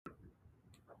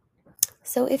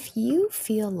So, if you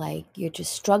feel like you're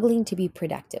just struggling to be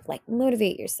productive, like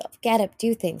motivate yourself, get up,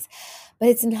 do things, but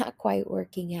it's not quite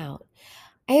working out,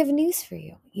 I have news for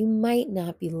you. You might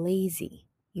not be lazy,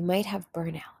 you might have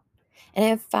burnout. And I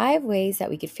have 5 ways that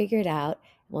we could figure it out,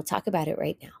 and we'll talk about it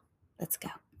right now. Let's go.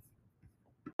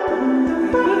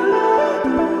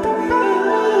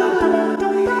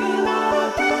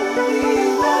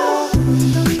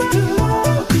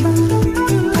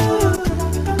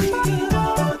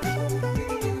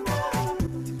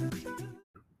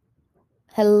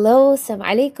 Hello, Assalamu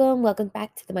alaikum. Welcome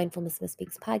back to the Mindful Muslima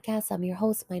Speaks podcast. I'm your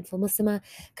host, Mindful Muslima,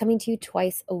 coming to you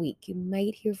twice a week. You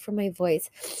might hear from my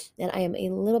voice that I am a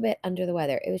little bit under the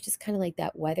weather. It was just kind of like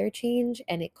that weather change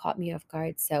and it caught me off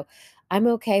guard. So I'm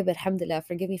okay, but alhamdulillah,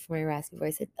 forgive me for my raspy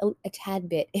voice a tad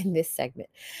bit in this segment.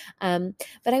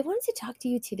 But I wanted to talk to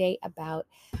you today about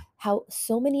how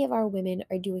so many of our women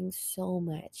are doing so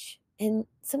much. And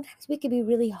sometimes we could be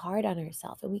really hard on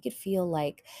ourselves and we could feel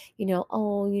like,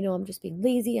 oh, I'm just being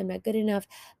lazy, I'm not good enough.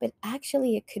 But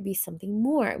actually, it could be something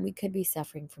more, and we could be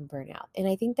suffering from burnout. And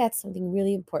I think that's something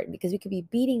really important because we could be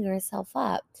beating ourselves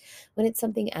up when it's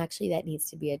something actually that needs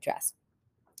to be addressed.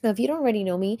 Now, if you don't already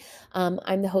know me,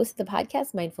 I'm the host of the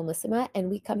podcast, Mindful Muslima, and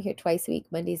we come here twice a week,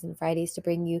 Mondays and Fridays, to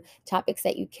bring you topics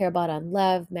that you care about on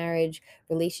love, marriage,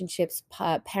 relationships,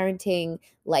 parenting,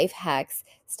 life hacks,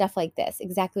 stuff like this.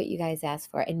 Exactly what you guys asked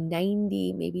for. And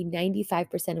 90, maybe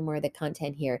 95% or more of the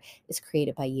content here is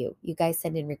created by you. You guys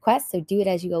send in requests, so do it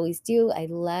as you always do. I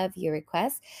love your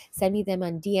requests. Send me them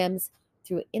on DMs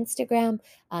through Instagram.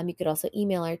 You could also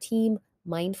email our team,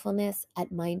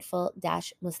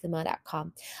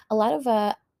 mindfulness@mindful-muslima.com. A lot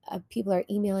of people are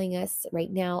emailing us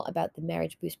right now about the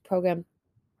Marriage Boost program,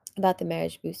 about the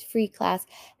Marriage Boost free class,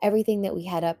 everything that we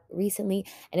had up recently.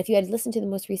 And if you had listened to the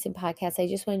most recent podcast, I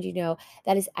just wanted you to know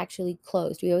that is actually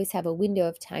closed. We always have a window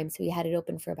of time. So we had it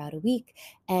open for about a week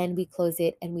and we close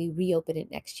it and we reopen it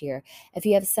next year. If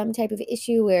you have some type of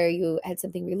issue where you had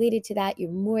something related to that, you're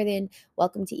more than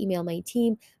welcome to email my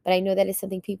team. But I know that is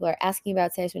something people are asking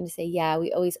about. So I just want to say, yeah,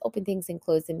 we always open things and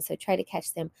close them. So try to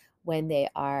catch them when they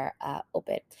are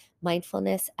open.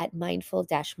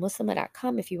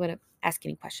 Mindfulness@mindful-muslima.com if you want to ask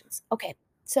any questions. Okay,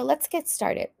 so let's get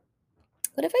started.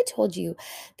 What if I told you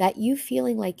that you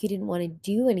feeling like you didn't want to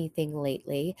do anything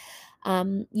lately,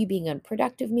 you being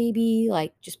unproductive, maybe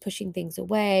like just pushing things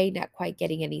away, not quite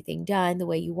getting anything done the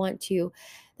way you want to,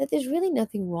 that there's really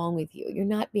nothing wrong with you. You're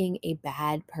not being a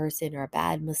bad person or a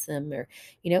bad Muslim, or,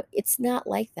 it's not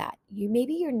like that.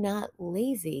 Maybe you're not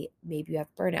lazy, maybe you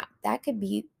have burnout. That could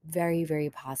be very,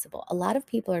 very possible. A lot of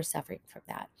people are suffering from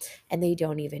that and they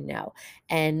don't even know.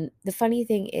 And the funny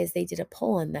thing is, they did a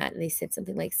poll on that and they said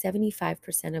something like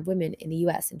 75% of women in the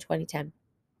US in 2010.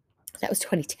 That was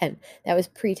 2010. That was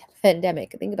pre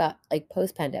pandemic. Think about like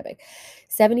post pandemic.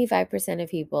 75% of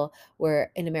people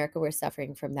were in America were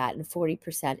suffering from that, and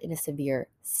 40% in a severe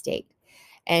state.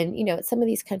 And, some of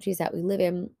these countries that we live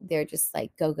in, they're just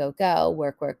like go, go, go,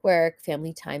 work, work, work.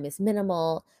 Family time is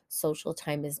minimal. Social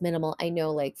time is minimal. I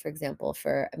know, like, for example,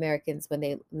 for Americans, when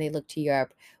they look to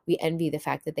Europe, we envy the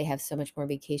fact that they have so much more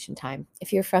vacation time.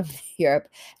 If you're from Europe,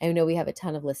 I know we have a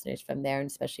ton of listeners from there, and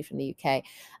especially from the UK.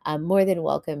 More than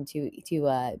welcome to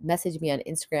message me on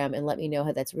Instagram and let me know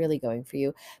how that's really going for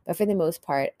you. But for the most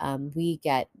part, we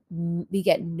get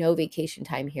no vacation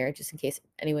time here, just in case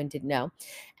anyone didn't know.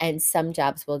 And some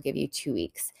jobs will give you 2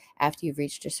 weeks after you've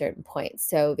reached a certain point.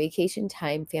 So vacation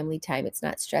time, family time, it's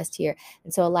not stressed here.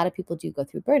 And so a lot of people do go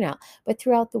through burnout. But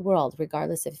throughout the world,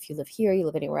 regardless of if you live here, you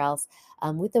live anywhere else,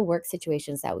 with the work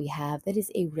situations that we have, that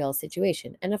is a real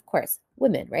situation. And of course,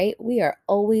 women, right? We are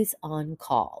always on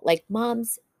call. Like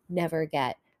moms never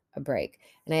get a break.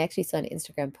 And I actually saw an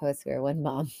Instagram post where one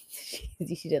mom,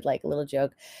 she did like a little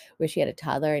joke where she had a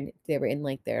toddler and they were in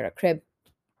like their crib,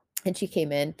 and she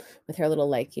came in with her little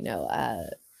like she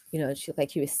looked like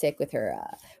she was sick with her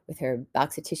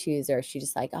box of tissues, or she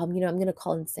just like, I'm gonna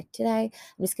call in sick today,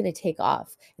 I'm just gonna take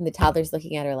off. And the toddler's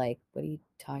looking at her like, what are you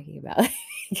talking about?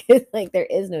 Like, there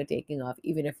is no taking off,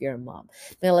 even if you're a mom.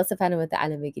 Now let's find out what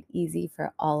the make it easy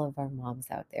for all of our moms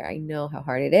out there. I know how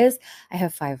hard it is. I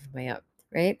have 5 of my own,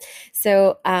 right?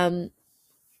 So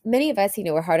many of us,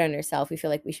 we're hard on ourselves. We feel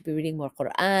like we should be reading more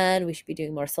Quran, we should be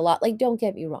doing more salat. Like, don't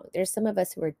get me wrong. There's some of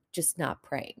us who are just not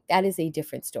praying. That is a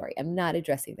different story. I'm not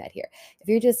addressing that here. If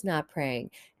you're just not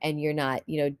praying and you're not,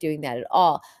 doing that at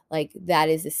all, like that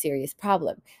is a serious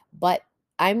problem. But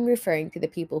I'm referring to the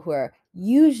people who are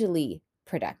usually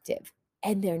productive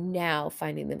and they're now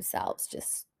finding themselves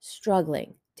just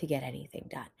struggling to get anything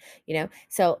done.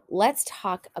 So let's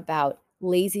talk about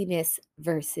laziness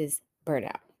versus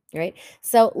burnout. right?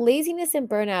 So laziness and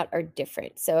burnout are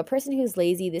different. So a person who's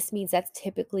lazy, this means that's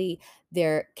typically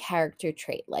their character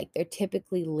trait. Like they're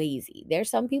typically lazy. There's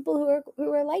some people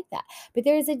who are like that, but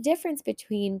there is a difference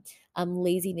between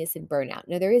laziness and burnout.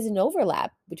 Now there is an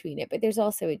overlap between it, but there's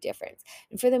also a difference.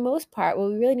 And for the most part, what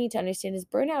we really need to understand is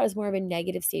burnout is more of a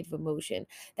negative state of emotion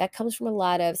that comes from a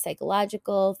lot of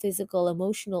psychological, physical,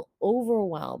 emotional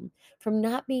overwhelm from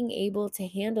not being able to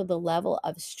handle the level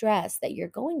of stress that you're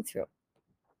going through.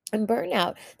 And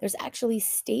burnout, there's actually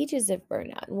stages of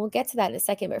burnout, and we'll get to that in a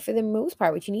second. But for the most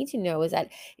part, what you need to know is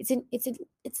that it's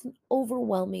an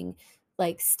overwhelming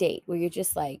like state where you're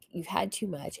just like you've had too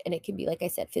much, and it can be like I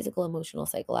said, physical, emotional,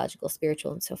 psychological,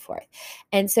 spiritual, and so forth.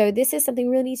 And so this is something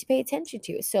we really need to pay attention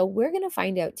to. So we're going to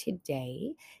find out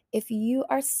today if you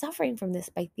are suffering from this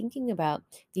by thinking about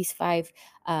these five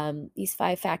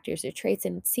factors or traits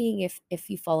and seeing if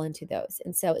you fall into those.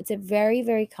 And so it's a very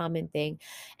very common thing,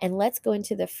 and let's go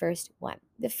into the first one.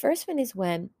 The first one is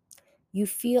when you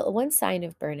feel one sign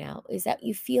of burnout is that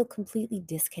you feel completely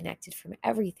disconnected from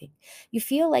everything. You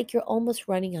feel like you're almost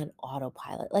running on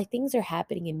autopilot, like things are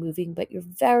happening and moving, but you're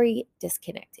very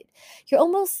disconnected. You're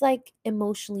almost like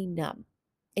emotionally numb,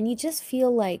 and you just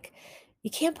feel like you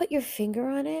can't put your finger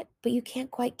on it, but you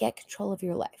can't quite get control of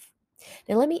your life.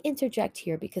 Now, let me interject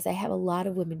here because I have a lot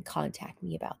of women contact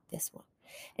me about this one.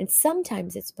 And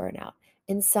sometimes it's burnout,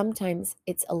 and sometimes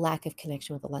it's a lack of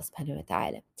connection with Allah subhanahu wa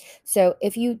ta'ala. So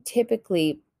if you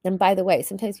typically, and by the way,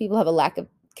 sometimes people have a lack of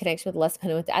connection with Allah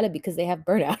subhanahu wa ta'ala because they have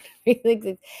burnout. Right?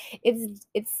 Like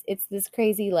it's this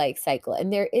crazy like cycle.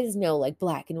 And there is no like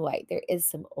black and white. There is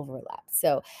some overlap.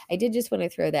 So I did just want to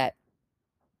throw that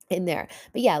in there.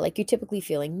 But yeah, like you're typically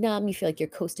feeling numb, you feel like you're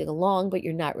coasting along, but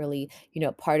you're not really,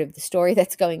 part of the story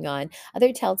that's going on.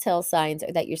 Other telltale signs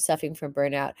are that you're suffering from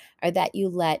burnout, are that you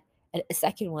let a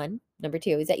second one, number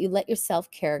two, is that you let your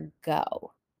self-care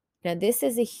go. Now, this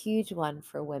is a huge one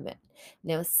for women.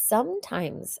 Now,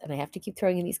 sometimes, and I have to keep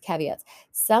throwing in these caveats,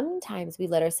 sometimes we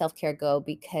let our self-care go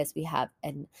because we have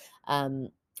um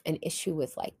an issue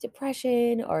with like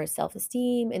depression or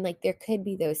self-esteem, and like there could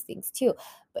be those things too,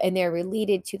 and they're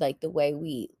related to like the way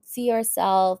we see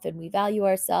ourselves and we value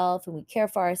ourselves and we care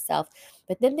for ourselves.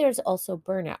 But then there's also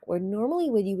burnout, where normally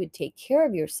when you would take care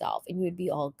of yourself and you would be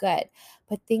all good,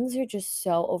 but things are just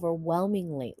so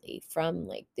overwhelming lately from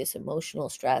like this emotional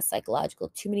stress,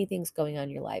 psychological, too many things going on in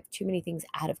your life, too many things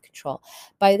out of control.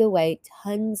 By the way,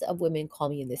 tons of women call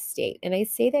me in this state, and I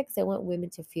say that because I want women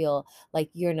to feel like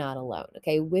you're not alone.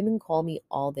 Okay, women call me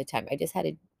all the time. I just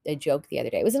had a joke the other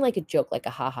day. It wasn't like a joke, like a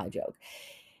haha joke.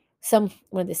 One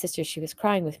of the sisters, she was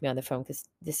crying with me on the phone because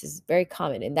this is very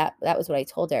common, and that was what I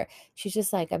told her. She's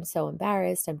just like, I'm so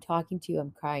embarrassed, I'm talking to you,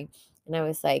 I'm crying. And I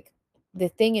was like, the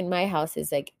thing in my house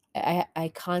is like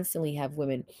I constantly have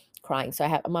women crying. So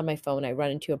I'm on my phone, I run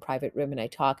into a private room and I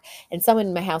talk, and someone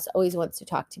in my house always wants to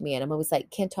talk to me, and I'm always like,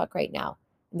 can't talk right now.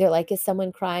 And they're like, is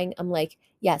someone crying? I'm like,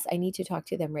 yes, I need to talk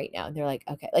to them right now. And they're like,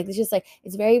 okay. Like it's just like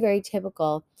it's very very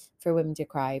typical for women to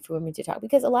cry, for women to talk,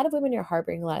 because a lot of women are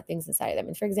harboring a lot of things inside of them.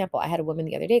 And for example, I had a woman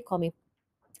the other day call me,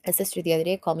 a sister the other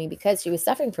day called me because she was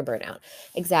suffering from burnout.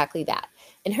 Exactly that.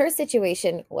 And her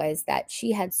situation was that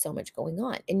she had so much going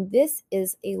on. And this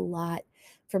is a lot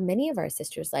for many of our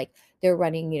sisters. Like they're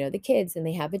running, the kids, and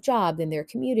they have a job, then they're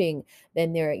commuting,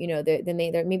 then they're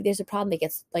maybe there's a problem that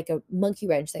gets like a monkey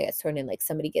wrench that gets thrown in, like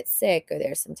somebody gets sick or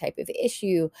there's some type of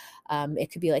issue.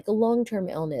 It could be like a long-term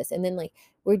illness. And then like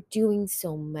we're doing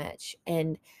so much,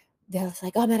 and they're just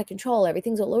like, "Oh, I'm out of control.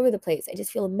 Everything's all over the place. I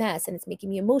just feel a mess, and it's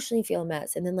making me emotionally feel a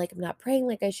mess. And then like I'm not praying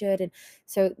like I should." And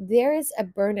so there is a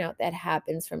burnout that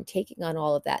happens from taking on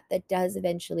all of that does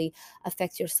eventually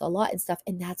affect your salah and stuff.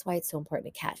 And that's why it's so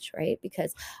important to catch, right?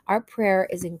 Because our prayer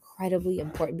is incredibly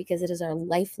important because it is our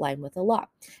lifeline with Allah.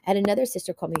 I had another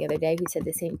sister call me the other day who said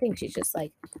the same thing. She's just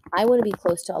like, I want to be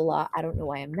close to Allah. I don't know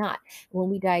why I'm not. When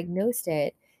we diagnosed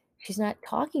it, she's not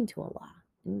talking to Allah.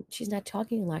 And she's not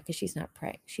talking a lot because she's not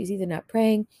praying. She's either not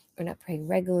praying or not praying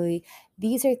regularly.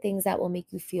 These are things that will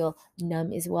make you feel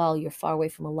numb as well. You're far away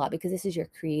from Allah because this is your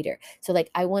creator. So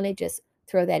like I want to just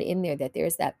throw that in there, that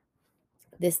there's that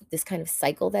this kind of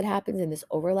cycle that happens, and this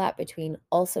overlap between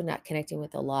also not connecting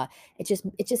with Allah. It just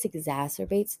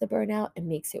exacerbates the burnout and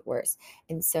makes it worse.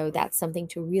 And so that's something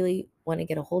to really want to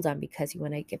get a hold on, because you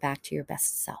want to get back to your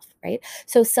best self, right?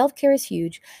 So self-care is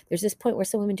huge. There's this point where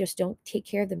some women just don't take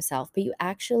care of themselves, but you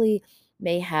actually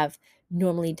may have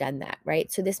normally done that,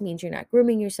 right? So this means you're not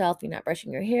grooming yourself, you're not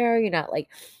brushing your hair, you're not like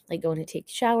going to take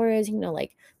showers,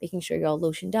 like making sure you're all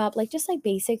lotioned up, like just like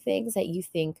basic things that you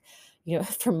think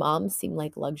for moms seem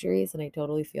like luxuries, and I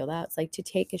totally feel that. It's like to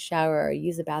take a shower or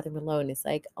use a bathroom alone. It's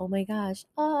like, oh my gosh,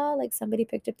 like somebody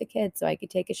picked up the kids so I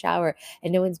could take a shower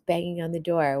and no one's banging on the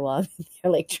door while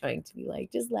they're like trying to be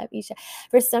like, just let me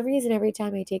For some reason, every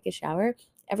time I take a shower,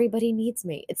 everybody needs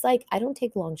me. It's like I don't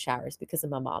take long showers because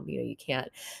I'm a mom. You can't.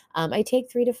 I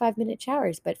take 3 to 5 minute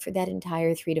showers, but for that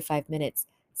entire 3 to 5 minutes,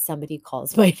 somebody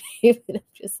calls my name, and I'm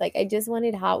just like, I just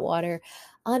wanted hot water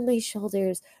on my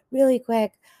shoulders really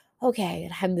quick. Okay,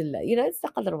 alhamdulillah. It's the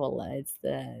qadr of Allah. It's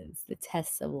the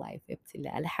tests of life.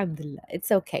 Ibtila. Alhamdulillah.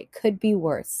 It's okay. Could be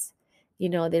worse.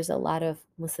 There's a lot of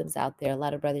Muslims out there, a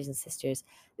lot of brothers and sisters.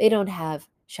 They don't have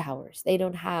showers. They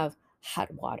don't have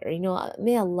hot water.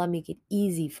 May Allah make it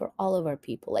easy for all of our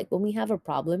people. Like when we have a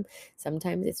problem,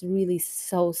 sometimes it's really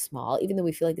so small, even though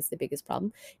we feel like it's the biggest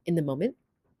problem in the moment.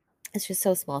 It's just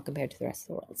so small compared to the rest of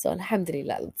the world. So,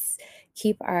 alhamdulillah, let's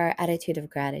keep our attitude of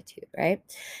gratitude, right?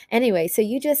 Anyway, so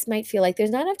you just might feel like there's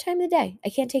not enough time in the day. I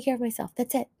can't take care of myself.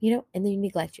 That's it, and then you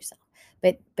neglect yourself.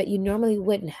 But you normally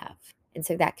wouldn't have. And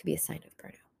so that could be a sign of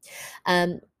burnout.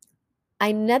 Um,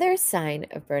 Another sign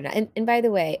of burnout, and by the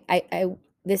way, I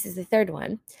this is the third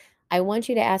one. I want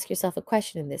you to ask yourself a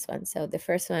question in this one. So the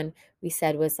first one we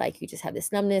said was like you just have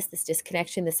this numbness, this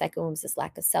disconnection. The second one was this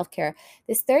lack of self-care.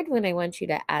 This third one, I want you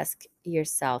to ask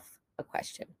yourself a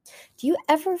question. Do you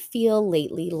ever feel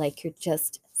lately like you're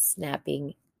just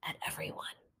snapping at everyone?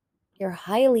 You're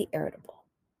highly irritable,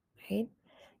 right?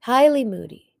 Highly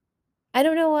moody. I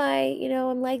don't know why,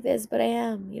 I'm like this, but I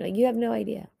am. You have no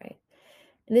idea, right?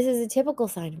 And this is a typical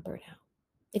sign of burnout.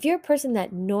 If you're a person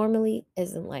that normally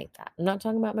isn't like that, I'm not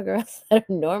talking about my girls that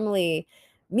are normally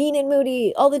mean and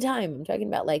moody all the time. I'm talking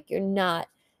about like you're not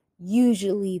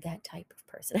usually that type of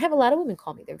person. I have a lot of women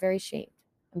call me, they're very ashamed.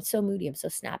 I'm so moody, I'm so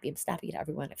snappy, I'm snappy at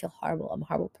everyone. I feel horrible, I'm a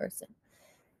horrible person.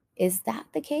 Is that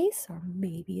the case? Or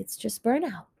maybe it's just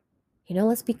burnout.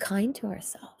 Let's be kind to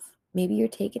ourselves. Maybe you're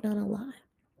taking on a lot.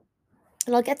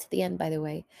 And I'll get to the end, by the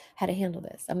way, how to handle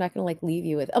this. I'm not gonna like leave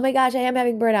you with, oh my gosh, I am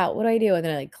having burnout. What do I do? And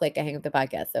then I like click, I hang up the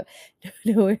podcast. So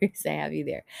no worries, I have you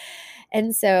there.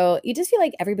 And so you just feel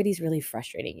like everybody's really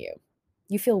frustrating you.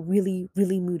 You feel really,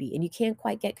 really moody and you can't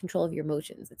quite get control of your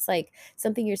emotions. It's like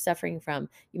something you're suffering from.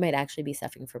 You might actually be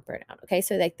suffering from burnout. Okay.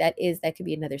 So like that could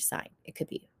be another sign. It could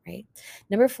be, right?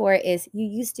 Number 4 is you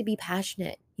used to be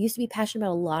passionate. You used to be passionate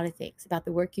about a lot of things, about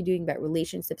the work you're doing, about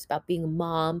relationships, about being a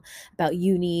mom, about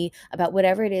uni, about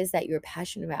whatever it is that you're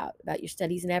passionate about your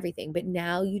studies and everything. But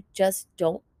now you just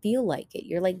don't feel like it.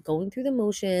 You're like going through the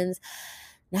motions,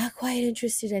 not quite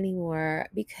interested anymore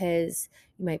because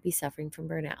you might be suffering from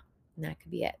burnout. And that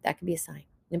could be it. That could be a sign.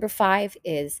 Number 5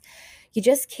 is you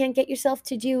just can't get yourself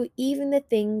to do even the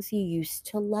things you used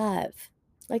to love.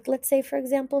 Like, let's say, for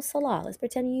example, Salah. Let's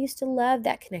pretend you used to love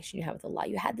that connection you have with Allah.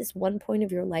 You had this one point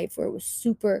of your life where it was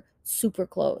super, super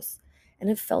close and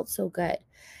it felt so good.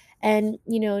 And,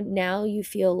 now you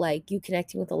feel like you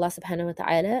connecting with Allah subhanahu wa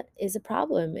ta'ala is a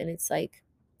problem. And it's like,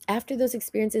 after those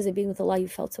experiences of being with Allah, you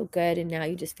felt so good. And now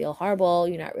you just feel horrible.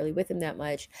 You're not really with Him that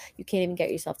much. You can't even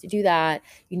get yourself to do that.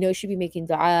 You should be making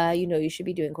dua. You should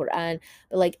be doing Quran.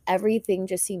 But like everything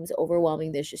just seems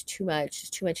overwhelming. There's just too much.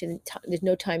 There's too much there's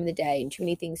no time in the day and too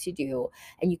many things to do.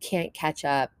 And you can't catch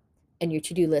up. And your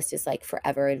to do list is like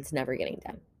forever and it's never getting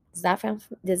done. Does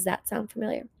that sound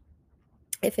familiar?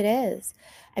 If it is,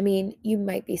 I mean, you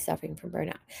might be suffering from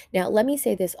burnout. Now, let me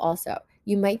say this also.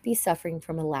 You might be suffering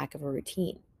from a lack of a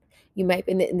routine. You might,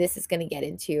 and this is going to get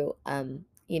into,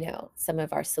 some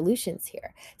of our solutions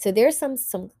here. So there's some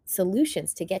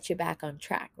solutions to get you back on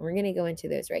track. We're going to go into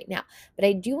those right now. But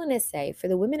I do want to say for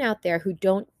the women out there who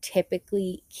don't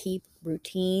typically keep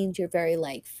routines, you're very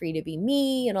like free to be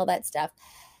me and all that stuff.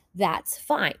 That's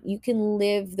fine. You can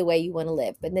live the way you want to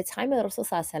live. But in the time of Rasul,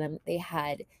 they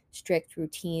had strict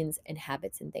routines and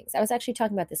habits and things. I was actually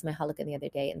talking about this in my halaqah the other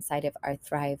day inside of our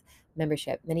Thrive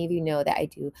membership. Many of you know that I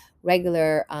do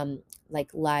regular like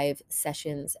live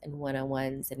sessions and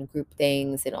one-on-ones and group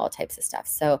things and all types of stuff.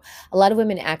 So a lot of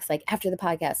women ask like after the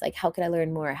podcast, like how could I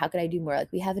learn more? How could I do more?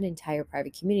 Like we have an entire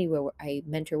private community where I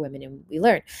mentor women and we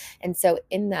learn. And so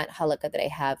in that halaqah that I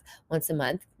have once a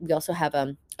month, we also have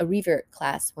a revert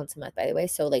class once a month, by the way.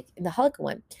 So like in the halaqah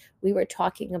one, we were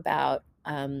talking about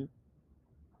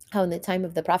how in the time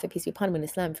of the Prophet, peace be upon him, when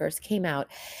Islam first came out,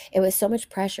 it was so much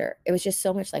pressure. It was just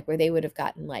so much like where they would have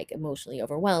gotten like emotionally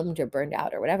overwhelmed or burned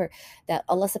out or whatever, that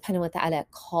Allah subhanahu wa ta'ala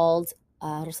called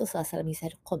Rasulullah, he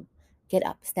said, Qum, get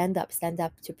up, stand up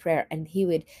to prayer. And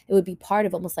it would be part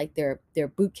of almost like their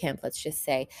boot camp, let's just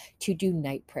say, to do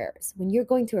night prayers. When you're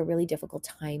going through a really difficult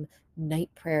time, night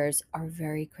prayers are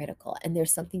very critical. And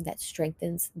there's something that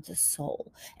strengthens the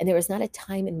soul. And there is not a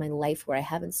time in my life where I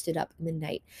haven't stood up in the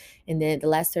night, in the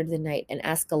last third of the night, and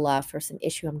asked Allah for some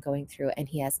issue I'm going through, and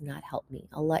He has not helped me.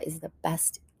 Allah is the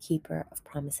best keeper of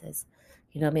promises.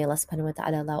 May Allah subhanahu wa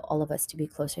ta'ala allow all of us to be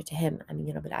closer to Him. Ameen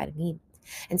ya Rabbil Alameen.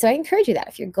 And so I encourage you that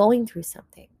if you're going through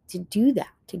something, to do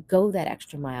that, to go that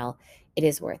extra mile, it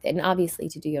is worth it. And obviously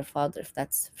to do your fard, if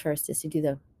that's first, is to do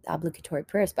the obligatory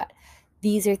prayers. But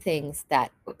these are things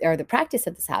that are the practice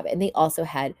of this habit. And they also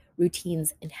had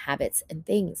routines and habits and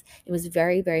things. It was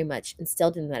very, very much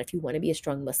instilled in that if you want to be a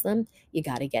strong Muslim, you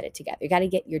got to get it together. You got to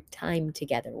get your time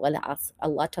together.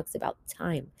 Allah talks about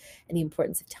time and the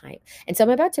importance of time. And so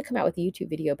I'm about to come out with a YouTube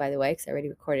video, by the way, because I already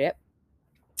recorded it,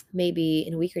 maybe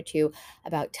in a week or two,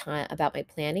 about time, about my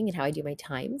planning and how I do my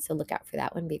time. So look out for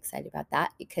that one. Be excited about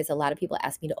that, because a lot of people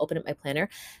ask me to open up my planner.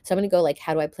 So I'm going to go like,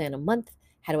 how do I plan a month?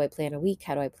 How do I plan a week?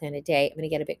 How do I plan a day? I'm going to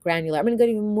get a bit granular. I'm going to go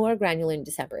even more granular in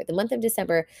December. The month of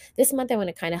December, this month, I want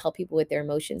to kind of help people with their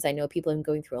emotions. I know people have been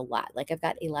going through a lot. Like I've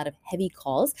got a lot of heavy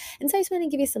calls. And so I just want to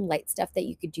give you some light stuff that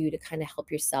you could do to kind of help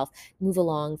yourself move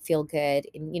along, feel good,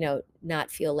 and,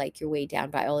 not feel like you're weighed down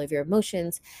by all of your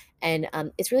emotions. And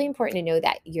it's really important to know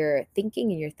that your thinking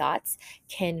and your thoughts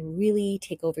can really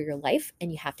take over your life,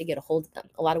 and you have to get a hold of them.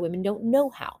 A lot of women don't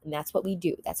know how, and that's what we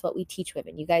do. That's what we teach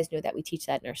women. You guys know that we teach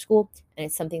that in our school, and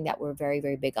it's something that we're very,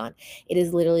 very big on. It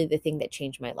is literally the thing that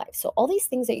changed my life. So all these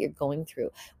things that you're going through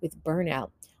with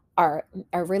burnout are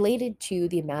related to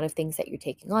the amount of things that you're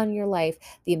taking on in your life,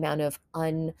 the amount of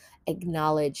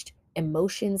unacknowledged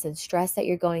emotions and stress that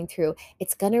you're going through.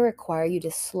 It's going to require you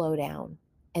to slow down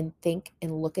and think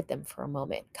and look at them for a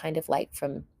moment, kind of like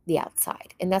from the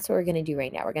outside. And that's what we're going to do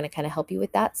right now. We're going to kind of help you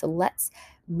with that. So let's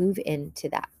move into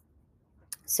that.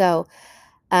 So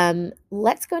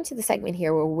let's go into the segment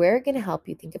here where we're going to help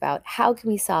you think about how can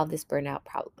we solve this burnout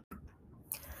problem.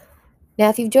 Now,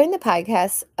 if you've joined the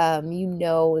podcast, you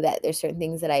know that there's certain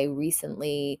things that I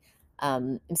recently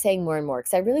am saying more and more,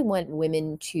 because I really want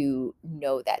women to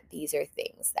know that these are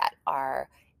things that are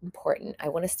important. I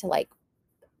want us to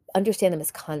understand them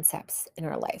as concepts in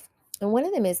our life. And one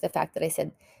of them is the fact that I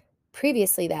said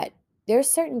previously that there's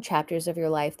certain chapters of your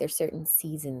life, there's certain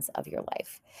seasons of your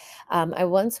life. I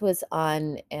once was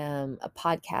on a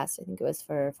podcast, I think it was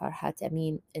for Farhat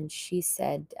Amin, and she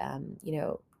said,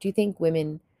 do you think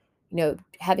women,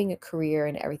 having a career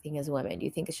and everything as women, do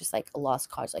you think it's just like a lost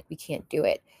cause? Like we can't do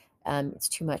it. It's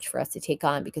too much for us to take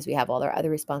on because we have all our other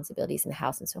responsibilities in the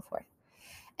house and so forth.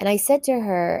 And I said to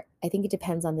her, I think it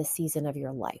depends on the season of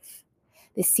your life.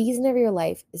 The season of your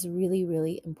life is really,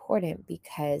 really important,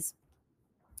 because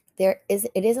it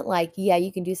isn't like, yeah,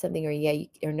 you can do something,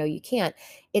 or or no, you can't.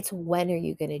 It's when are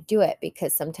you going to do it?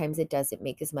 Because sometimes it doesn't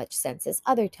make as much sense as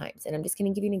other times. And I'm just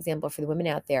going to give you an example for the women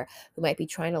out there who might be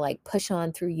trying to push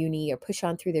on through uni or push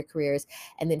on through their careers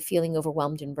and then feeling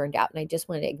overwhelmed and burned out. And I just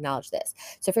wanted to acknowledge this.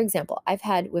 So for example, I've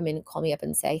had women call me up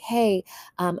and say, hey,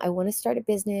 I want to start a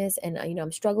business, and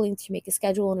I'm struggling to make a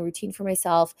schedule and a routine for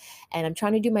myself, and I'm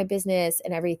trying to do my business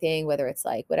and everything, whether it's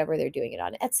like whatever they're doing it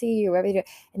on Etsy or whatever they're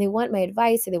doing, and they want my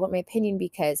advice, or they want my opinion,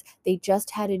 because they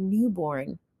just had a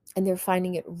newborn and they're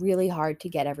finding it really hard to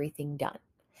get everything done.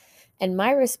 And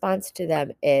my response to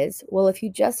them is, well, if you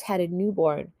just had a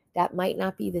newborn, that might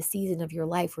not be the season of your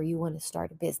life where you want to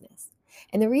start a business.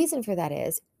 And the reason for that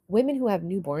is, women who have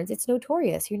newborns, it's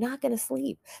notorious. You're not going to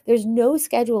sleep. There's no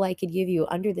schedule I could give you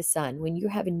under the sun when you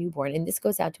have a newborn. And this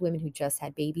goes out to women who just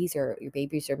had babies, or your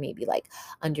babies are maybe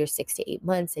under 6 to 8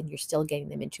 months, and you're still getting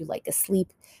them into a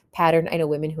sleep pattern. I know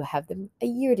women who have them a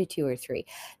year to 2 or 3.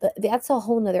 That's a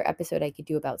whole nother episode I could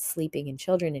do about sleeping in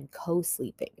children and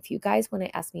co-sleeping. If you guys want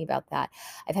to ask me about that,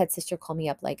 I've had sister call me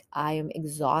up like, I am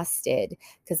exhausted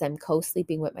because I'm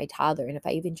co-sleeping with my toddler. And if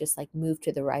I even just move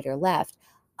to the right or left,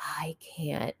 I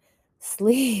can't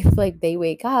sleep. They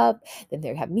wake up, then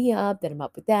they have me up, then I'm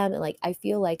up with them. And I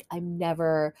feel like I'm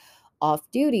never off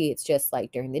duty. It's just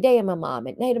during the day I'm a mom,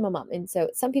 at night I'm a mom. And so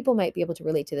some people might be able to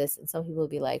relate to this, and some people will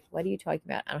be like, what are you talking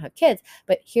about? I don't have kids.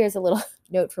 But here's a little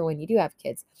note for when you do have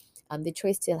kids. The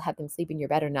choice to have them sleep in your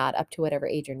bed or not, up to whatever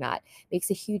age or not,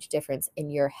 makes a huge difference in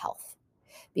your health,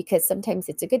 because sometimes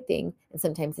it's a good thing and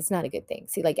sometimes it's not a good thing.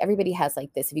 See, everybody has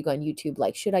this. If you go on YouTube,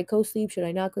 should I co-sleep? Should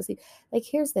I not co-sleep?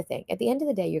 Here's the thing. At the end of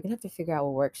the day, you're going to have to figure out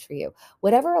what works for you.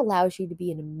 Whatever allows you to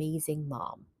be an amazing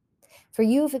mom. For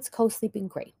you, if it's co-sleeping,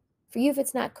 great. For you, if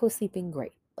it's not co-sleeping,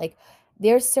 great.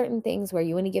 There's certain things where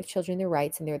you want to give children their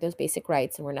rights, and there are those basic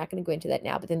rights, and we're not going to go into that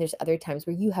now, but then there's other times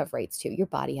where you have rights too. Your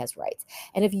body has rights.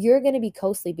 And if you're going to be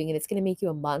co-sleeping and it's going to make you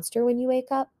a monster when you wake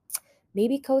up,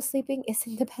 maybe co-sleeping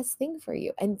isn't the best thing for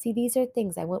you. And see, these are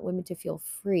things I want women to feel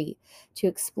free to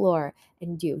explore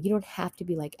and do. You don't have to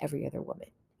be like every other woman.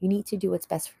 You need to do what's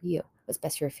best for you, what's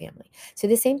best for your family. So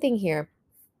the same thing here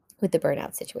with the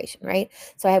burnout situation, right?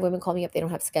 So I have women call me up, they don't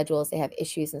have schedules, they have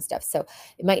issues and stuff. So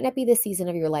it might not be the season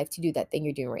of your life to do that thing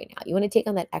you're doing right now. You want to take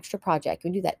on that extra project, you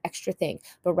want to do that extra thing.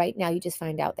 But right now you just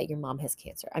find out that your mom has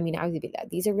cancer. I mean, I would be that.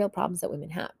 These are real problems that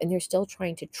women have, and they're still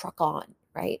trying to truck on,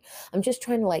 right? I'm just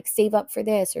trying to like save up for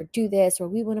this or do this, or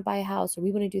we want to buy a house, or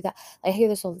we want to do that. I hear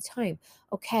this all the time.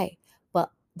 Okay, but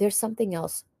there's something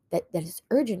else that is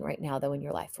urgent right now though in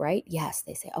your life, right? Yes,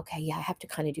 they say, okay, yeah, I have to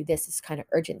kind of do this. It's kind of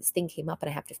urgent. This thing came up and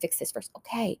I have to fix this first.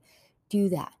 Okay, do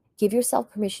that. Give yourself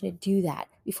permission to do that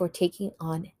before taking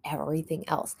on everything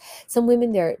else. Some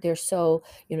women they're so,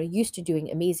 used to doing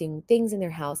amazing things in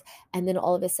their house, and then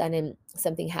all of a sudden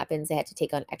something happens, they had to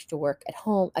take on extra work at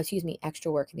home, excuse me,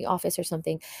 extra work in the office or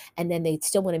something, and then they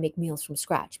still want to make meals from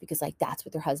scratch because like that's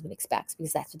what their husband expects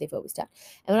because that's what they've always done.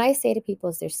 And when I say to people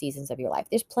is there's seasons of your life,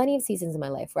 there's plenty of seasons in my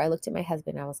life where I looked at my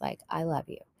husband and I was like, I love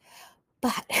you.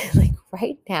 But like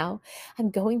right now, I'm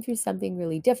going through something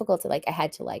really difficult. So like I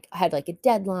had like a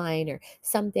deadline or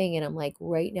something. And I'm like,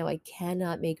 right now I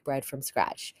cannot make bread from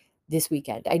scratch this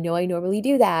weekend. I know I normally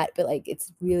do that, but like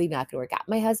it's really not gonna work out.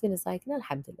 My husband is like, not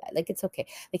having to do that. Like it's okay.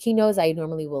 Like he knows I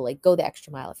normally will like go the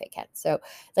extra mile if I can. So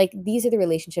like these are the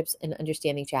relationships and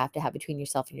understandings you have to have between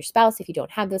yourself and your spouse. If you don't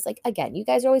have this, like again, you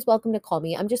guys are always welcome to call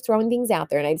me. I'm just throwing things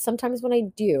out there. And I sometimes when I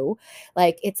do,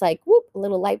 like it's like whoop, a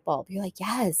little light bulb. You're like,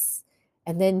 yes.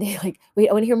 And then they like, wait,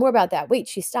 I want to hear more about that. Wait,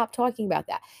 she stopped talking about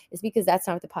that. It's because that's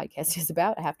not what the podcast is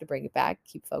about. I have to bring it back,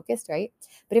 keep focused, right?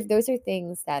 But if those are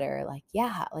things that are like,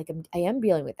 yeah, like I am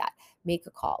dealing with that, make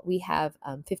a call. We have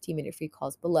 15-minute free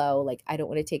calls below. Like, I don't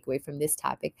want to take away from this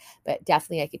topic, but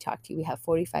definitely I could talk to you. We have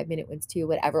 45-minute ones too,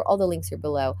 whatever. All the links are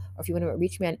below. Or if you want to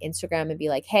reach me on Instagram and be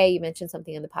like, hey, you mentioned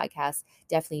something on the podcast,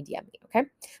 definitely DM me. Okay.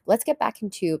 Let's get back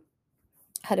into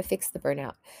how to fix the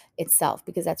burnout itself,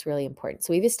 because that's really important.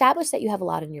 So we've established that you have a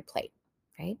lot on your plate,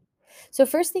 right? So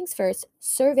first things first,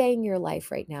 surveying your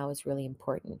life right now is really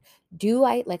important. Do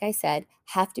I, like I said,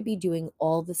 have to be doing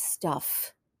all the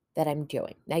stuff that I'm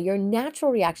doing? Now your natural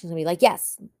reaction is gonna be like,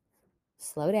 yes,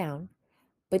 slow down,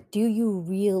 but do you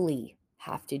really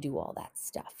have to do all that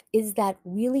stuff? Is that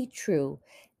really true?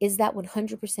 Is that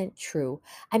 100% true?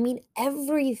 I mean,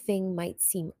 everything might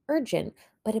seem urgent,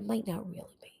 but it might not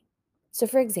really be. So,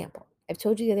 for example, I've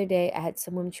told you the other day, I had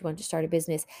some woman, she wanted to start a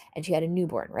business and she had a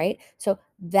newborn, right? So,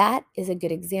 that is a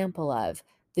good example of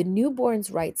the newborn's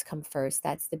rights come first.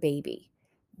 That's the baby.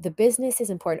 The business is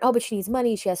important. Oh, but she needs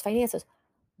money. She has finances.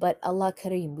 But Allah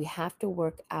Kareem, we have to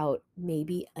work out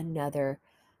maybe another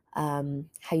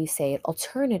how you say it,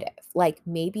 alternative. Like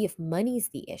maybe if money's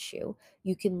the issue,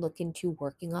 you can look into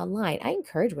working online. I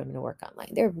encourage women to work online.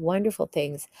 There are wonderful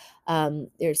things.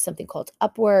 There's something called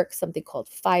Upwork, something called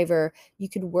Fiverr. You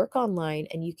can work online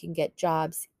and you can get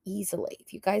jobs easily.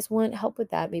 If you guys want help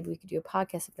with that, maybe we could do a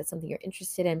podcast if that's something you're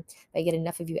interested in. If I get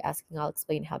enough of you asking, I'll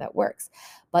explain how that works.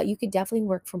 But you could definitely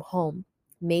work from home,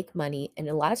 make money, and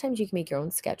a lot of times you can make your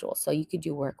own schedule. So you could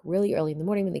do work really early in the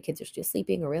morning when the kids are still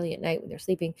sleeping, or really at night when they're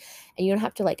sleeping, and you don't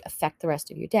have to like affect the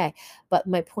rest of your day. But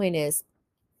my point is,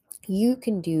 you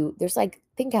can do, there's like,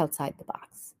 think outside the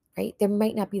box, right? There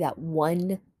might not be that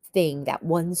one thing, that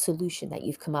one solution that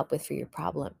you've come up with for your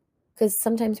problem. Because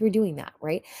sometimes we're doing that,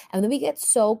 right? And then we get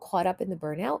so caught up in the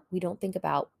burnout, we don't think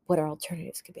about what our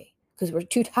alternatives could be because we're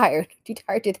too tired to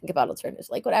think about alternatives.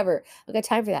 Like, whatever, I've got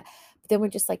time for that. But then we're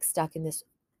just like stuck in this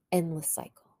endless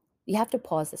cycle. You have to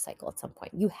pause the cycle at some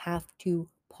point. You have to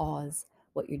pause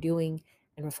what you're doing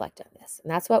and reflect on this.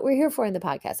 And that's what we're here for in the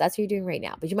podcast. That's what you're doing right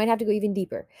now. But you might have to go even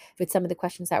deeper with some of the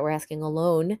questions that we're asking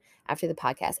alone after the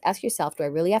podcast. Ask yourself, do I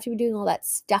really have to be doing all that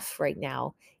stuff right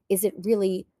now? Is it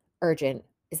really urgent?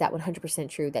 Is that 100%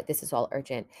 true that this is all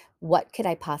urgent? What could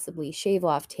I possibly shave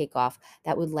off, take off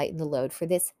that would lighten the load for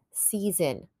this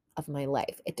season of my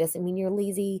life? It doesn't mean you're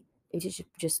lazy. It's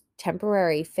just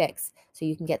temporary fix so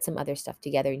you can get some other stuff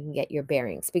together and you can get your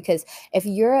bearings. Because if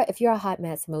you're a hot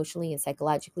mess emotionally and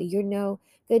psychologically, you're no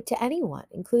good to anyone,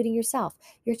 including yourself,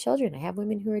 your children. I have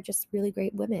women who are just really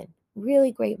great moms,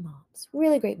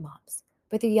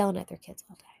 but they're yelling at their kids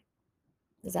all day.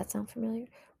 Does that sound familiar?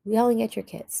 Yelling at your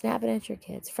kids, snapping at your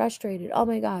kids, frustrated. Oh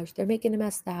my gosh, they're making a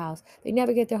mess of the house. They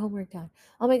never get their homework done.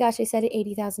 Oh my gosh, I said it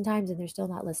 80,000 times and they're still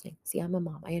not listening. See, I'm a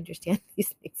mom. I understand these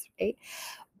things, right?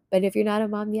 But if you're not a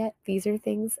mom yet, these are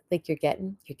things like you're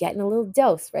getting a little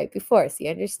dose right before. So you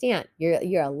understand.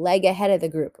 You're a leg ahead of the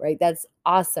group, right? That's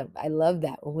awesome. I love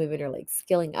that when women are like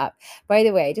skilling up. By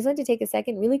the way, I just want to take a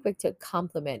second really quick to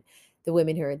compliment the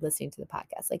women who are listening to the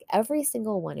podcast, like every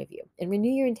single one of you, and renew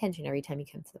your intention every time you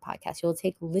come to the podcast. You'll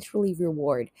take literally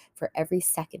reward for every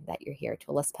second that you're here to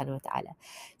Allah subhanahu wa ta'ala.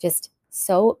 Just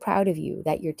so proud of you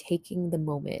that you're taking the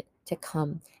moment to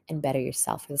come and better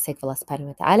yourself for the sake of Allah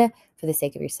subhanahu wa ta'ala, for the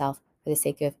sake of yourself, for the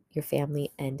sake of your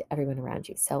family and everyone around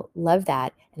you. So love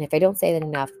that. And if I don't say that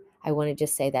enough, I want to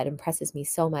just say that impresses me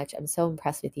so much. I'm so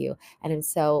impressed with you. And I'm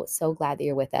so, so glad that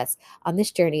you're with us on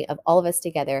this journey of all of us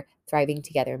together, thriving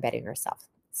together and bettering ourselves.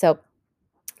 So,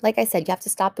 like I said, you have to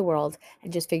stop the world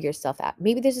and just figure yourself out.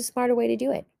 Maybe there's a smarter way to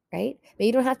do it, right? Maybe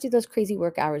you don't have to do those crazy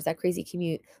work hours, that crazy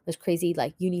commute, those crazy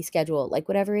like uni schedule, like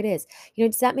whatever it is.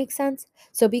 Does that make sense?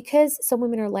 So because some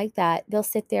women are like that, they'll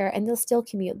sit there and they'll still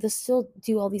commute, they'll still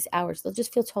do all these hours. They'll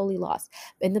just feel totally lost.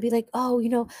 And they'll be like, oh,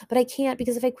 but I can't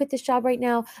because if I quit this job right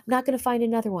now, I'm not going to find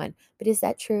another one. But is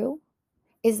that true?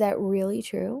 Is that really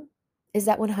true? Is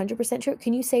that 100% true?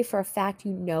 Can you say for a fact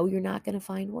you're not going to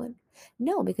find one?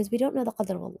 No, because we don't know the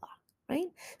qadr of Allah, right?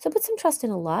 So put some trust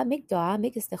in Allah, make dua,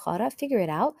 make istikhara, figure it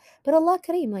out. But Allah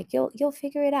Kareem, like you'll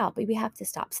figure it out, but we have to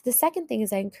stop. So the second thing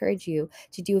is I encourage you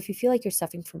to do if you feel like you're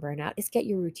suffering from burnout is get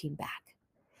your routine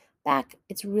back.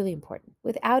 It's really important.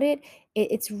 Without it,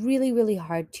 it's really, really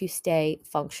hard to stay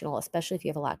functional, especially if you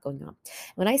have a lot going on.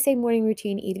 When I say morning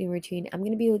routine, evening routine, I'm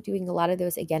going to be doing a lot of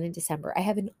those again in December. I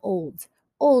have an old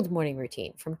morning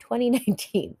routine from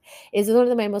 2019. It is one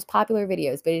of my most popular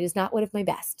videos, but it is not one of my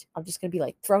best. I'm just going to be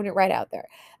like throwing it right out there.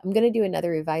 I'm going to do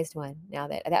another revised one now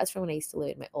that was from when I used to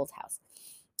live in my old house.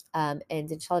 And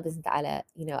inshallah bismillah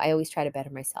ta'ala, I always try to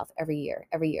better myself every year,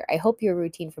 every year. I hope your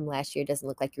routine from last year doesn't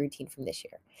look like your routine from this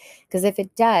year. Because if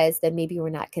it does, then maybe we're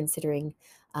not considering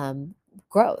um,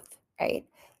 growth, right?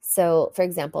 So for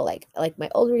example, like my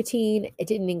old routine, it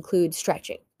didn't include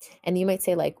stretching. And you might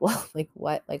say, like, well, like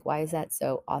what? Like, why is that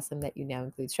so awesome that you now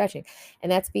include stretching?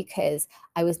 And that's because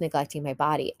I was neglecting my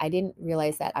body. I didn't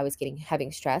realize that I was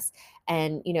having stress.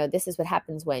 And this is what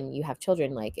happens when you have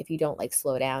children. Like if you don't like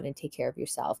slow down and take care of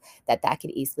yourself, that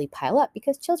could easily pile up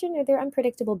because children they're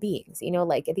unpredictable beings.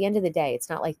 Like at the end of the day, it's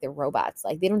not like they're robots.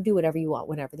 Like they don't do whatever you want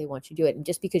whenever they want you to do it. And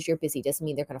just because you're busy doesn't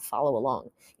mean they're going to follow along.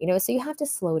 So you have to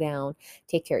slow down,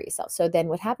 take care of yourself. So then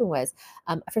what happened was,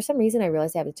 for some reason, I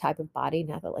realized I have a type of body.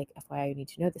 Not that like FYI you need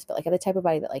to know this, but like I have the type of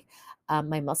body that like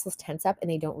my muscles tense up and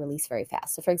they don't release very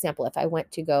fast. So for example, if I went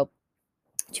to go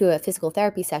to a physical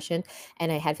therapy session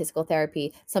and I had physical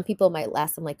therapy, some people might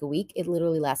last them like a week. It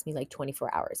literally lasts me like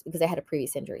 24 hours because I had a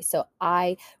previous injury. So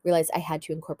I realized I had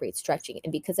to incorporate stretching.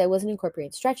 And because I wasn't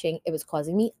incorporating stretching, it was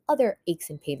causing me other aches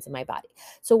and pains in my body.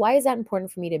 So why is that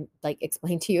important for me to like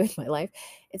explain to you in my life?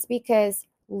 It's because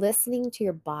listening to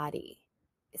your body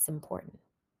is important.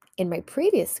 In my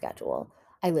previous schedule,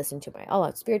 I listened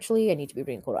to spiritually, I need to be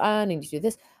reading Quran, I need to do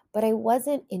this, but I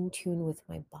wasn't in tune with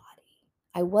my body.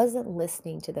 I wasn't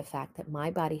listening to the fact that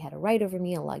my body had a right over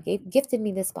me. Allah gifted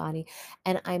me this body,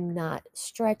 and I'm not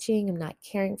stretching. I'm not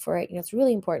caring for it. It's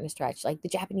really important to stretch. Like the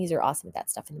Japanese are awesome at that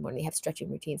stuff in the morning. They have stretching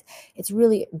routines. It's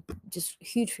really just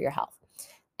huge for your health.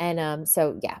 And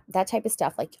so, yeah, that type of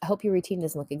stuff. Like, I hope your routine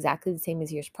doesn't look exactly the same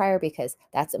as years prior because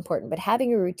that's important. But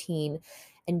having a routine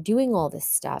and doing all this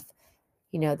stuff,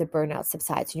 the burnout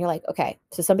subsides. And you're like, okay,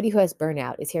 so somebody who has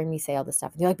burnout is hearing me say all this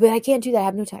stuff. And you're like, but I can't do that. I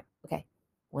have no time. Okay.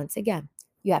 Once again,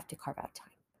 you have to carve out time.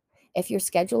 If your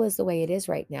schedule is the way it is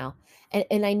right now,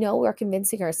 and I know we're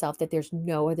convincing ourselves that there's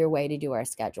no other way to do our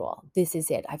schedule. This is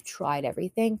it. I've tried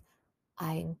everything.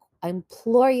 I, I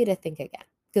implore you to think again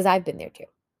because I've been there too.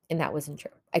 And that wasn't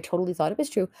true. I totally thought it was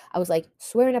true. I was like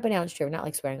swearing up and down it's true, not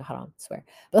like swearing a haram, swear.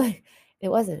 But like, it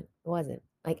wasn't. It wasn't.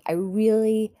 Like I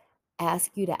really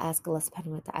ask you to ask Allah subhanahu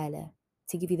wa ta'ala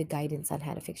to give you the guidance on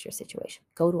how to fix your situation.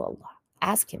 Go to Allah.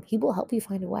 Ask him. He will help you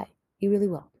find a way. He really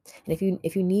will. And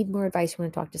if you need more advice, you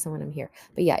want to talk to someone, I'm here.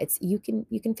 But yeah, it's you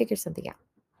can figure something out.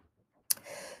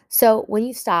 So when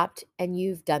you've stopped and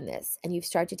you've done this and you've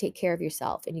started to take care of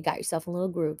yourself and you got yourself a little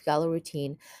groove, you got a little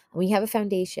routine, and when you have a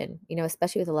foundation,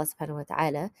 especially with Allah subhanahu wa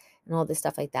ta'ala and all this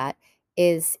stuff like that,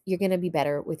 is you're going to be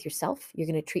better with yourself. You're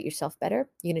going to treat yourself better.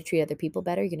 You're going to treat other people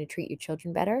better. You're going to treat your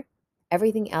children better.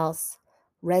 Everything else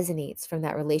resonates from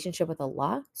that relationship with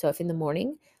Allah. So if in the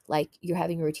morning, like you're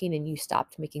having a routine and you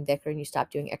stopped making dhikr and you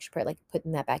stopped doing extra prayer, like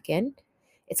putting that back in,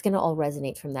 it's going to all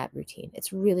resonate from that routine.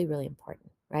 It's really, really important,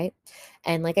 right?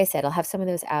 And like I said, I'll have some of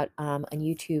those out on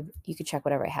YouTube. You could check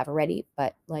whatever I have already,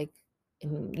 but like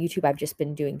in YouTube, I've just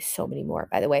been doing so many more.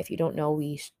 By the way, if you don't know,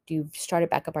 we do started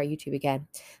back up our YouTube again.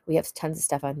 We have tons of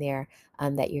stuff on there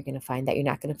that you're going to find that you're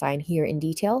not going to find here in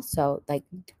detail. So like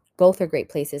both are great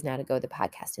places now to go, the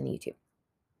podcast and the YouTube.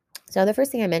 So the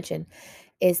first thing I mentioned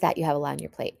is that you have a lot on your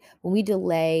plate. When we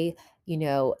delay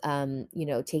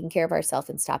taking care of ourselves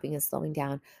and stopping and slowing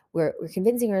down. We're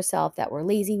convincing ourselves that we're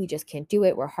lazy, we just can't do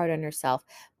it, we're hard on ourselves.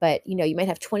 But you might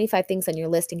have 25 things on your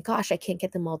list and gosh, I can't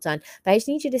get them all done. But I just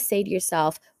need you to say to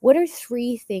yourself, what are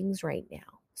 3 things right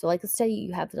now? So like let's say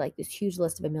you have like this huge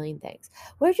list of a million things.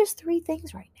 What are just 3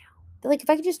 things right now? Like if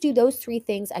I could just do those 3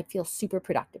 things, I'd feel super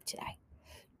productive today.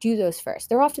 Do those first.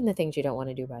 They're often the things you don't want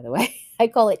to do, by the way. I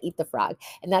call it eat the frog.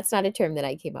 And that's not a term that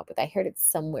I came up with. I heard it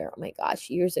somewhere, oh my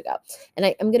gosh, years ago. And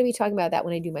I'm going to be talking about that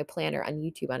when I do my planner on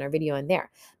YouTube, on our video on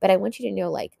there. But I want you to know,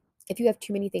 like, if you have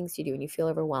too many things to do and you feel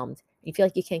overwhelmed, and you feel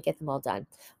like you can't get them all done,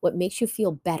 what makes you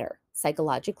feel better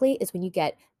psychologically is when you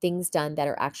get things done that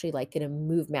are actually like going to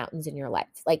move mountains in your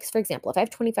life. Like, for example, if I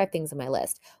have 25 things on my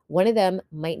list, one of them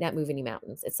might not move any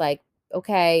mountains. It's like,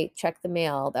 okay, check the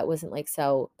mail. That wasn't like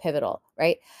so pivotal,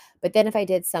 right? But then if I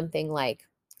did something like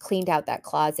cleaned out that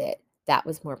closet, that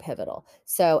was more pivotal.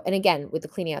 So, and again, with the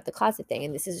cleaning out the closet thing,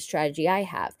 and this is a strategy I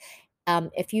have.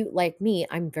 If you like me,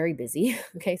 I'm very busy.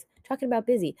 Okay, talking about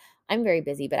busy, I'm very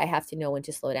busy, but I have to know when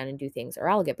to slow down and do things, or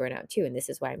I'll get burnt out too. And this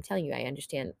is why I'm telling you, I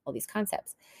understand all these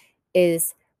concepts.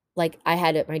 Is like I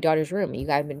had at my daughter's room. You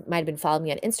guys might have been following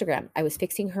me on Instagram. I was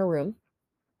fixing her room,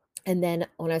 and then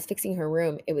when I was fixing her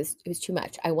room, it was too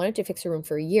much. I wanted to fix her room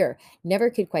for a year. Never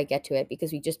could quite get to it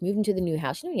because we just moved into the new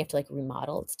house. You have to like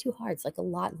remodel. It's too hard. It's like a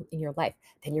lot in your life.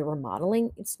 Then you're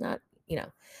remodeling. It's not, you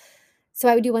know. So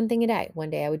I would do one thing a day.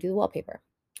 One day I would do the wallpaper.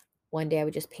 One day I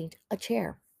would just paint a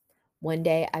chair. One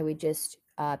day I would just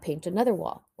paint another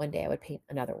wall. One day I would paint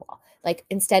another wall. Like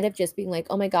instead of just being like,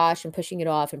 oh my gosh, and pushing it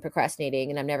off and procrastinating,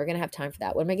 and I'm never gonna have time for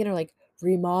that. What am I gonna like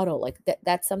remodel? Like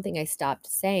that's something I stopped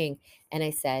saying, and I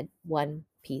said one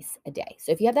piece a day.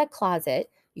 So if you have that closet,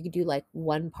 you could do like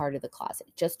one part of the closet.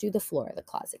 Just do the floor of the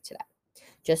closet today.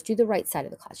 Just do the right side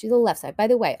of the closet. Do the left side. By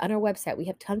the way, on our website, we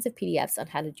have tons of PDFs on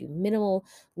how to do minimal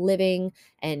living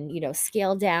and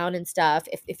scale down and stuff.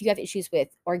 If you have issues with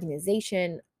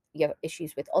organization, you have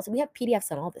issues with also we have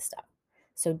PDFs on all this stuff.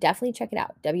 So definitely check it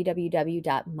out.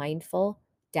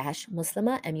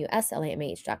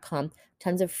 www.mindful-muslima.com.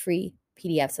 Tons of free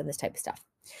PDFs on this type of stuff.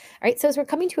 All right, so as we're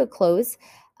coming to a close,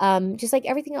 just like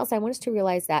everything else, I want us to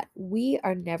realize that we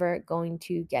are never going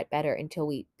to get better until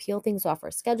we peel things off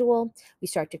our schedule. We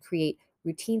start to create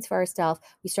routines for ourselves.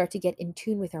 We start to get in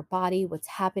tune with our body, what's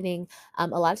happening. A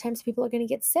lot of times people are going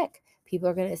to get sick. People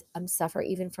are going to suffer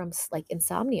even from like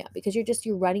insomnia because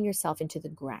you're running yourself into the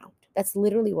ground. That's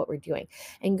literally what we're doing.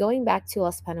 And going back to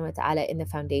Allah subhanahu wa ta'ala in the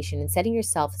foundation and setting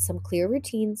yourself some clear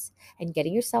routines and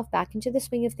getting yourself back into the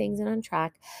swing of things and on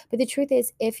track. But the truth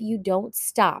is, if you don't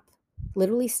stop,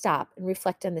 literally stop and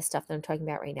reflect on this stuff that I'm talking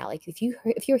about right now, like if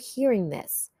you're hearing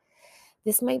this,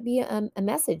 this might be a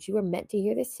message you were meant to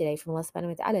hear this today from Allah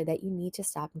Subhanahu wa Taala that you need to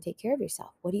stop and take care of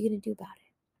yourself. What are you going to do about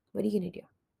it? What are you going to do?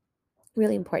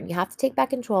 Really important. You have to take back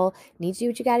control. You need to do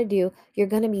what you got to do. You're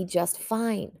going to be just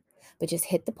fine. But just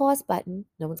hit the pause button.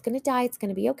 No one's going to die. It's going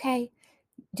to be okay.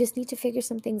 You just need to figure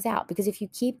some things out because if you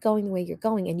keep going the way you're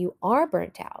going and you are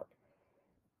burnt out,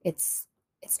 it's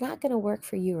it's not going to work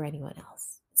for you or anyone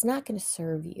else. It's not going to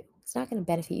serve you. It's not going to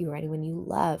benefit you or anyone you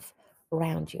love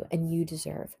around you. And you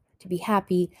deserve to be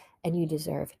happy and you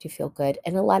deserve to feel good.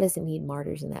 And Allah doesn't need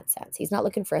martyrs in that sense. He's not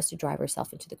looking for us to drive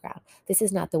ourselves into the ground. This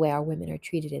is not the way our women are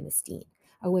treated in esteem.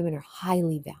 Our women are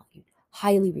highly valued,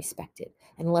 highly respected.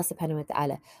 And Allah subhanahu wa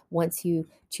ta'ala wants you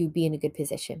to be in a good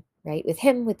position, right? With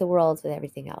Him, with the world, with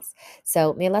everything else.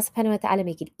 So may Allah subhanahu wa ta'ala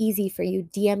make it easy for you.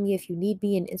 DM me if you need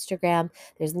me in Instagram.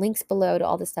 There's links below to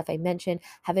all the stuff I mentioned.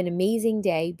 Have an amazing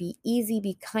day. Be easy.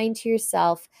 Be kind to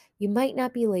yourself. You might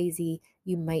not be lazy.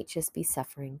 You might just be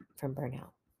suffering from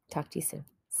burnout. Talk to you soon.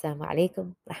 Assalamu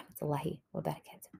alaikum wa rahmatullahi wa barakatuh.